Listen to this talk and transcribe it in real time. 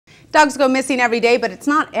Dogs go missing every day, but it's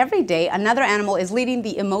not every day another animal is leading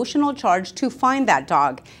the emotional charge to find that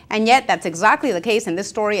dog. And yet, that's exactly the case in this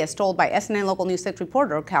story as told by SNN Local News 6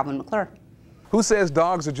 reporter Calvin McClure. Who says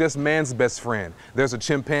dogs are just man's best friend? There's a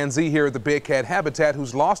chimpanzee here at the big cat habitat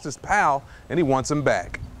who's lost his pal and he wants him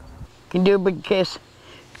back. Can you do a big kiss?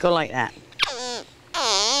 Go like that.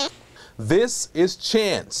 This is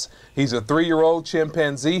Chance. He's a 3-year-old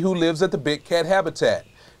chimpanzee who lives at the big cat habitat.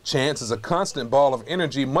 Chance is a constant ball of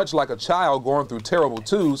energy, much like a child going through terrible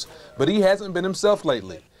twos, but he hasn't been himself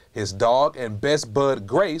lately. His dog and best bud,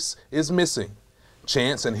 Grace, is missing.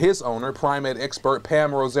 Chance and his owner, primate expert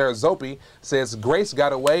Pam Rosera-Zopi, says Grace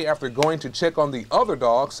got away after going to check on the other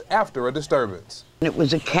dogs after a disturbance. It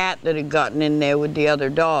was a cat that had gotten in there with the other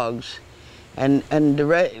dogs, and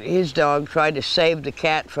his dog tried to save the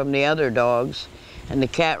cat from the other dogs, and the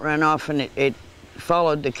cat ran off and it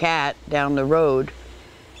followed the cat down the road.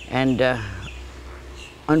 And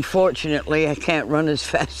unfortunately, I can't run as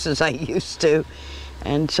fast as I used to.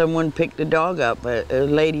 And someone picked the dog up, a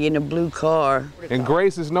lady in a blue car. And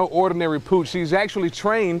Grace is no ordinary pooch. She's actually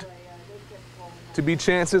trained to be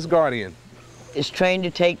Chance's guardian. Is trained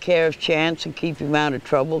to take care of Chance and keep him out of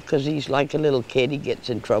trouble, because he's like a little kid, he gets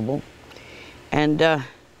in trouble. And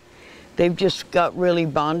they've just got really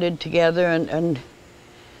bonded together, and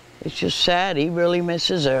it's just sad. He really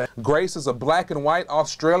misses her. Grace is a black and white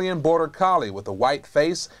Australian border collie with a white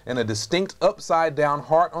face and a distinct upside-down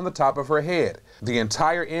heart on the top of her head. The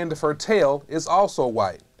entire end of her tail is also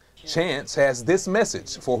white. Chance has this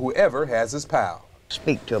message for whoever has his pal.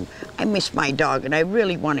 Speak to him. I miss my dog and I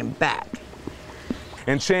really want him back.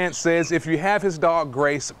 And Chance says if you have his dog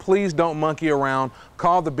Grace, please don't monkey around.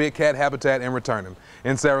 Call the big cat habitat and return him.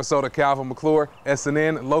 In Sarasota, Calvin McClure,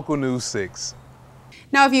 SNN Local News 6.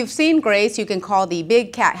 Now, if you've seen Grace, you can call the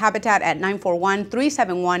Big Cat Habitat at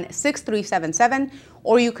 941-371-6377,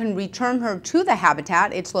 or you can return her to the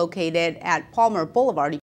habitat. It's located at Palmer Boulevard.